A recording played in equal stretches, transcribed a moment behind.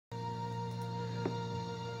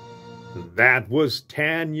That was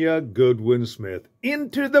Tanya Goodwin Smith,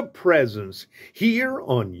 Into the Presence, here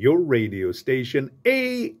on your radio station,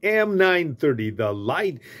 AM 930, The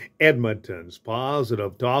Light, Edmonton's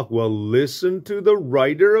Positive Talk. Well, listen to the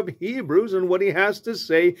writer of Hebrews and what he has to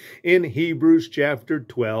say in Hebrews chapter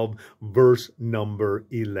 12, verse number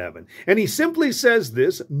 11. And he simply says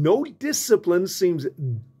this: no discipline seems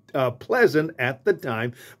pleasant at the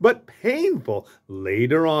time, but painful.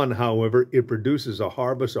 Later on, however, it produces a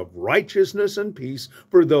harvest of righteousness and peace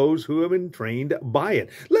for those who have been trained by it.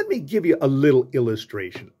 Let me give you a little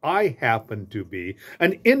illustration. I happen to be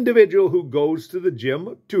an individual who goes to the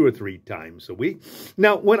gym 2 or 3 times a week.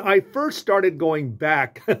 Now, when I first started going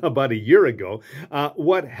back about a year ago,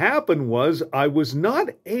 what happened was I was not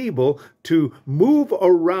able to move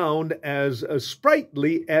around as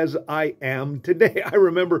sprightly as I am today. I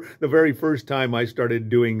remember the very first time I started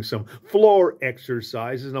doing some floor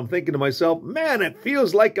exercises, and I'm thinking to myself, man, it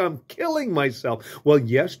feels like I'm killing myself. Well,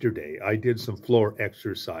 yesterday I did some floor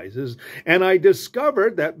exercises, and I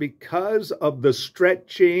discovered that because of the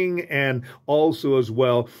stretching and also as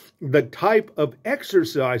well the type of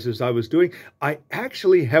exercises I was doing, I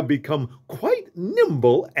actually have become quite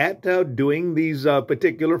nimble at doing these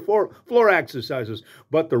particular floor exercises.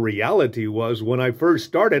 But the reality was, when I first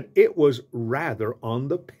started, it was rather on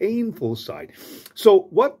the painful side. So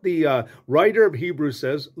what the writer of Hebrews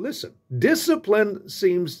says, listen, no discipline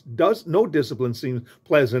seems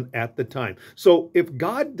pleasant at the time. So if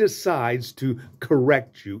God decides to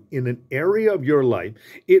correct you in an area of your life,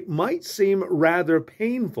 it might seem rather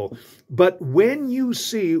painful. But when you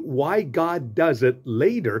see why God does it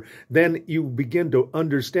later, then you begin to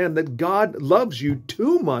understand that God loves you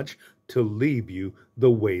too much to leave you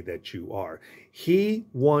the way that you are. He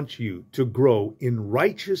wants you to grow in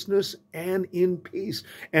righteousness and in peace.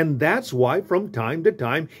 And that's why from time to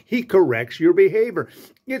time, he corrects your behavior.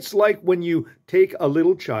 It's like when you take a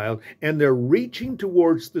little child and they're reaching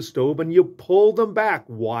towards the stove and you pull them back.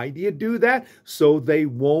 Why do you do that? So they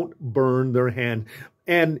won't burn their hand.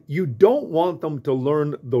 And you don't want them to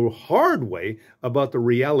learn the hard way about the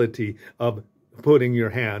reality of putting your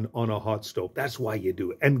hand on a hot stove. That's why you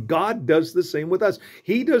do it. And God does the same with us.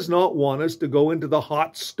 He does not want us to go into the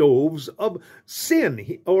hot stoves of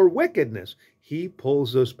sin or wickedness. He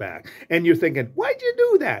pulls us back. And you're thinking, why'd you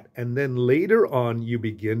do that? And then later on, you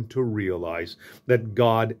begin to realize that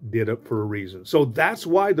God did it for a reason. So that's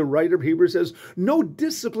why the writer of Hebrews says, no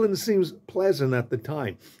discipline seems pleasant at the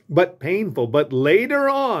time, but painful. But later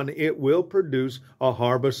on, it will produce a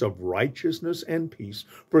harvest of righteousness and peace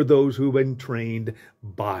for those who've been trained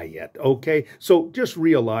by it. Okay? So just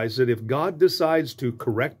realize that if God decides to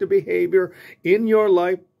correct a behavior in your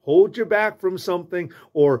life, hold you back from something,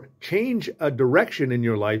 or change a direction in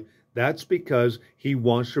your life, that's because he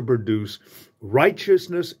wants to produce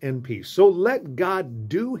righteousness and peace. So let God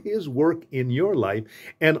do his work in your life,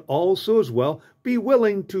 and also as well be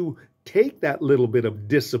willing to take that little bit of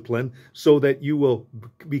discipline so that you will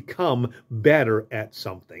become better at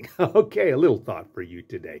something. Okay, a little thought for you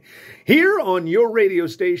today. Here on your radio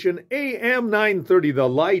station, AM 930, The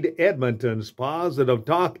Light, Edmonton's Positive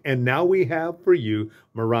Talk. And now we have for you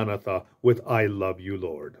Maranatha with I Love You,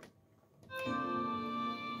 Lord.